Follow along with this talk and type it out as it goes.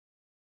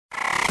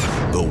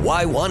The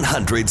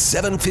Y100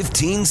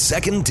 715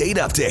 second date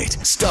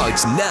update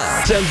starts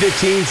now.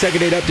 7:15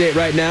 second date update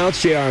right now.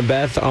 It's JR and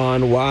Beth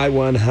on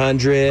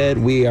Y100.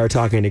 We are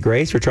talking to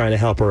Grace. We're trying to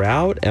help her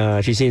out.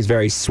 She seems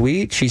very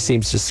sweet. She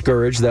seems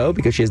discouraged, though,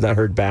 because she has not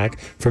heard back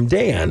from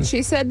Dan.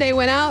 She said they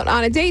went out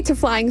on a date to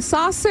Flying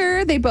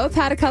Saucer. They both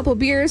had a couple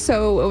beers,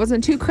 so it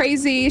wasn't too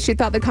crazy. She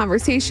thought the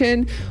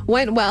conversation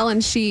went well,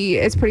 and she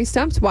is pretty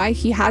stumped why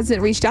he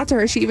hasn't reached out to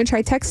her. She even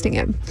tried texting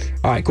him.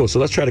 All right, cool. So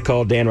let's try to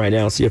call Dan right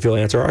now and see if he'll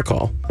answer our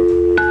call.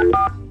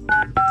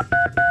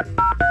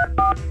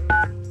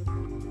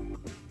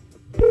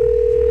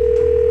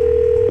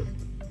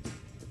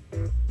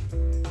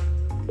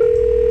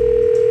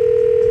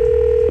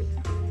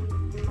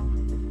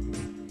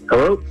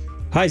 Hello?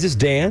 Hi, is this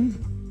Dan?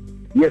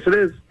 Yes, it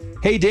is.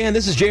 Hey, Dan,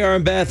 this is JR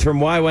and Beth from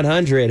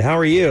Y100. How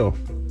are you?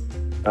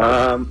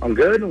 I'm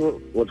good.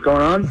 What's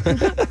going on?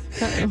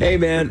 Hey,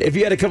 man, if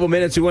you had a couple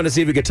minutes, we wanted to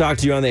see if we could talk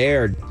to you on the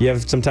air. You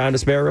have some time to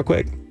spare real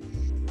quick?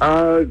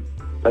 I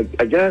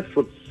guess.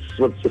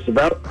 What's this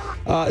about?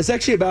 It's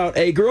actually about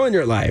a girl in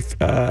your life,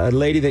 a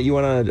lady that you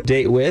want to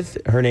date with.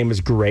 Her name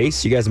is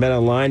Grace. You guys met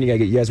online. You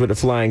guys went to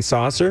Flying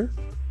Saucer.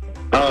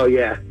 Oh,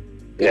 yeah.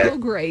 Oh,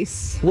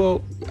 Grace.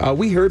 Well,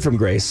 we heard from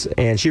Grace,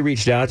 and she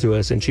reached out to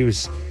us, and she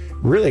was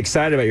really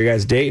excited about your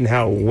guys' date and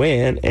how it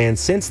went. And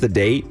since the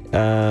date,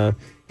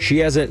 she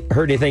hasn't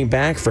heard anything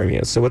back from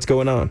you. So what's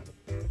going on?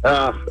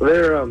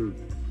 There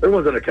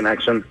wasn't a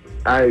connection.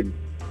 I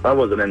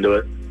wasn't into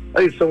it.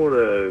 I need someone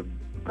with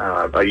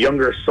a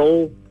younger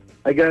soul,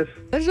 I guess.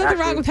 There's nothing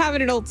wrong with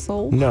having an old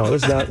soul. No,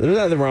 there's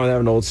nothing wrong with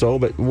having an old soul.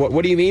 But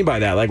what do you mean by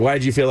that? Like, why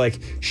did you feel like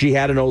she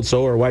had an old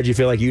soul, or why did you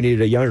feel like you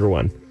needed a younger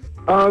one?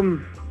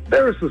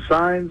 There were some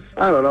signs.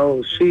 I don't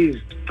know. She's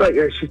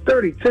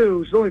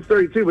 32. She's only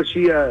 32, but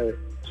she's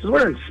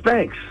wearing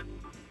Spanx.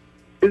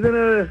 Isn't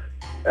that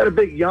a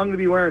bit young to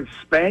be wearing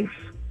Spanx?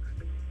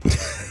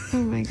 Oh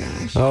my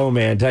gosh. Oh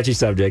man, touchy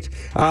subject.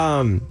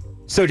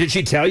 So did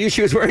she tell you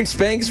she was wearing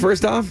Spanx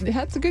first off?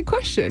 That's a good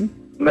question.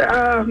 No,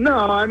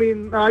 I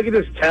mean, I could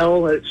just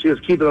tell that she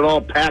was keeping it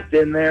all packed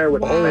in there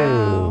with the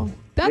Wow. Spanx.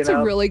 That's You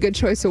know? a really good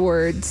choice of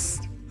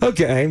words.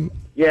 Okay.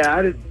 Yeah,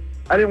 I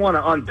didn't want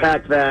to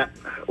unpack that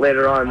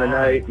later on in the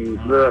night and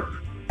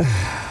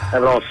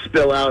have it all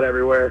spill out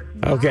everywhere.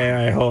 Okay, all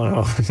right, hold on.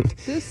 All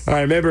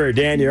right, remember,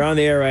 Dan, you're on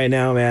the air right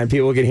now, man.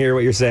 People can hear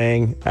what you're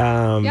saying.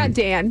 Yeah,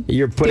 Dan.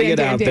 You're putting Dan, it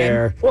out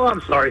there. Well,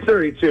 I'm sorry,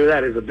 32,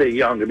 that is a bit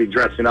young to be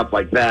dressing up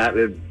like that.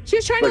 She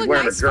was trying to like look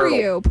wearing a nice for girdle.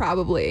 you,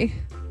 probably.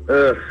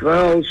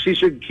 Well, she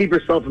should keep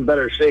herself in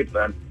better shape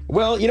then.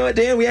 Well, you know what,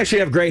 Dan? We actually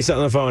have Grace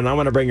on the phone. I'm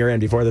going to bring her in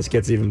before this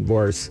gets even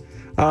worse.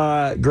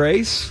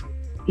 Grace?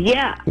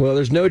 Yeah. Well,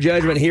 there's no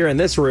judgment here in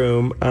this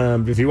room.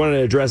 If you want to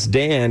address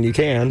Dan, you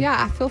can.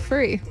 Yeah, feel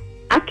free.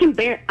 I can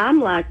bear. I'm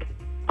like,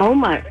 oh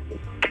my,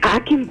 I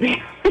can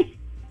barely.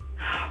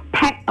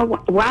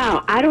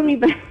 Wow. I don't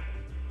even.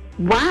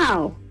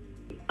 Wow.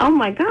 Oh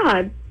my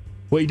God.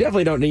 Well, you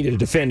definitely don't need to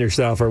defend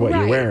yourself or what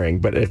you're Right. wearing,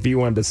 but if you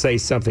wanted to say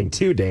something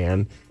to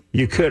Dan,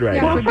 you could right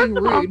Yeah, now. it would be First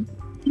of all, rude.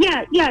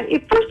 yeah.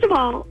 First of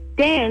all,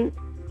 Dan,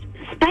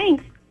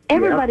 Spanx.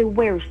 Everybody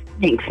wears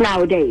Spanx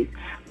nowadays.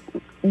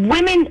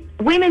 Women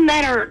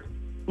that are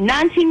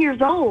 19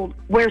 years old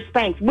wear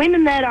Spanx.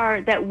 Women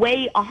that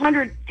weigh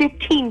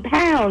 115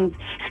 pounds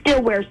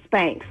still wear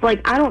Spanx.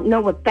 Like, I don't know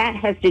what that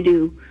has to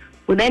do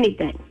with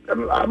anything.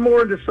 I'm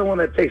more into someone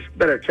that takes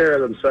better care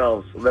of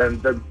themselves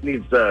than that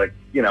needs to,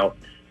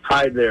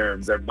 hide their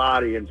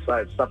body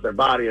inside, stuff their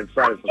body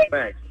inside of some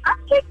Spanx.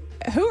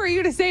 Who are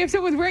you to say if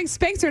someone's wearing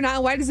Spanx or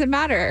not? Why does it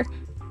matter?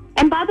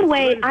 And by the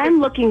way, I'm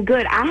looking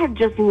good. I have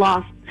just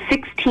lost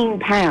 16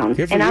 pounds,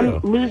 Good for and you. I'm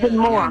losing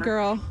more. Yeah,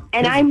 girl.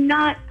 And I'm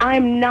not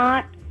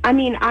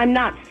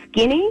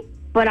skinny,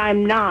 but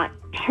I'm not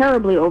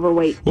terribly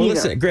overweight Well, either.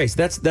 listen, Grace,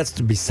 that's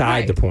beside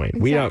Right, the point.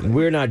 exactly.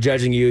 We're not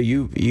judging you.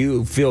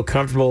 You feel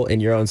comfortable in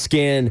your own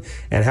skin,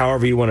 and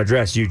however you want to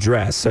dress, you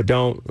dress. So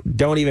don't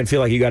even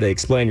feel like you got to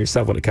explain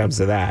yourself when it comes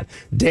to that.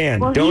 Dan,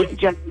 Well, don't.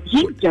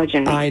 he's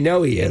judging me. I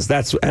know he is.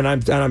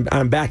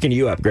 I'm backing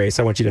you up, Grace.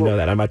 I want you to know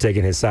that. I'm not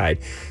taking his side.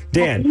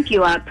 Dan, Thank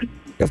you up.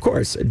 of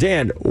course.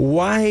 Dan,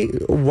 why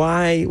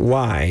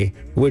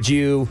would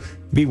you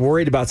be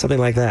worried about something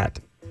like that?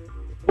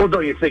 Well,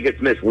 don't you think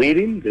it's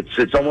misleading?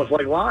 It's almost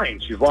like lying.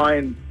 She's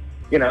lying,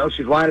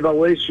 she's lying about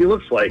what she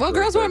looks like. Well,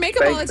 girls wear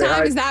makeup all the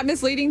time. Is that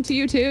misleading to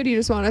you, too? Do you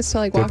just want us to,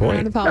 walk point.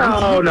 around the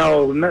phone?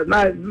 No,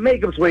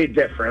 makeup's way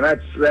different.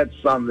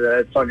 That's on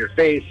your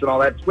face and all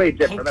that's way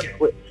different. Okay.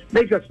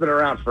 Makeup's been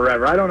around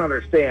forever. I don't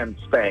understand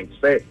Spanx.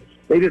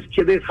 They just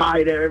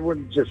hide it.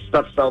 Everyone just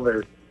stuffs all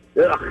their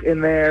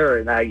in there,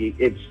 and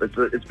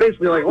it's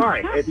basically like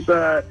lying.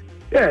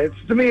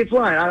 To me, it's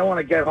lying. I don't want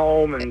to get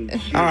home and. All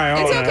right,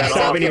 hold It's on. okay. I'm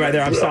stopping you right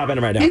there. I'm stopping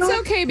it right now. It's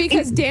okay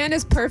because Dan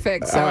is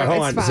perfect, so All right,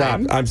 hold it's on.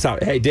 fine. Stop. I'm sorry.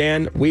 Hey,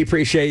 Dan, we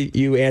appreciate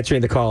you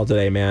answering the call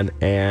today, man.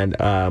 And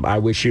I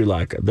wish you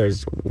luck.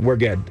 We're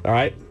good. All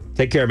right?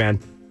 Take care, man.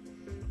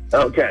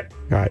 Okay.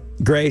 All right.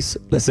 Grace,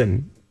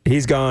 listen,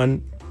 he's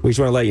gone. We just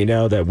want to let you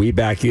know that we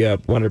back you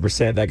up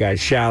 100%. That guy's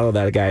shallow.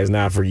 That guy is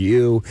not for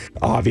you.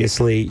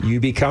 Obviously, you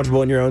be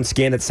comfortable in your own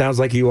skin. It sounds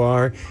like you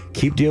are.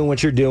 Keep doing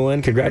what you're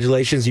doing.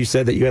 Congratulations. You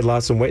said that you had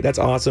lost some weight. That's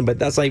awesome, but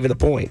that's not even the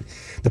point.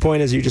 The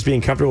point is you just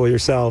being comfortable with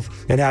yourself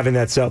and having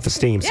that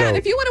self-esteem. Yeah, and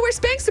if you want to wear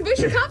Spanx to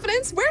boost your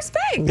confidence, wear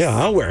Spanx. Yeah,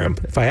 I'll wear them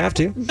if I have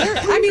to.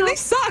 They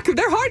suck.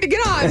 They're hard to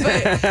get on,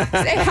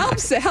 but it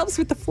helps. It helps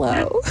with the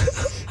flow.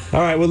 All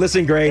right, well,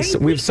 listen, Grace,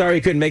 we're sorry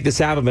you couldn't make this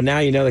happen, but now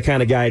you know the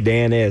kind of guy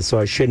Dan is, so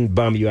I shouldn't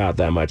bum you out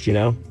that much, you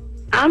know?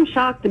 I'm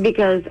shocked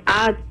because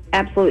I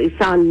absolutely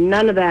saw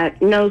none of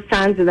that, no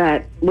signs of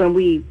that when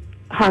we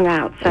hung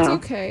out. So It's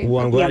okay.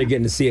 Well, I'm glad you're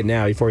getting to see it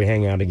now before you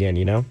hang out again,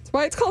 you know? That's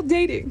why it's called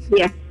dating.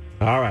 Yeah.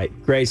 All right,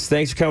 Grace,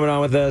 thanks for coming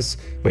on with us.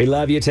 We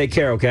love you. Take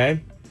care,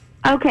 okay?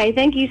 Okay,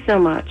 thank you so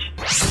much.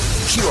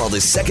 Hear all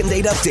the second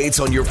date updates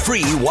on your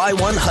free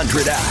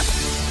Y100 app.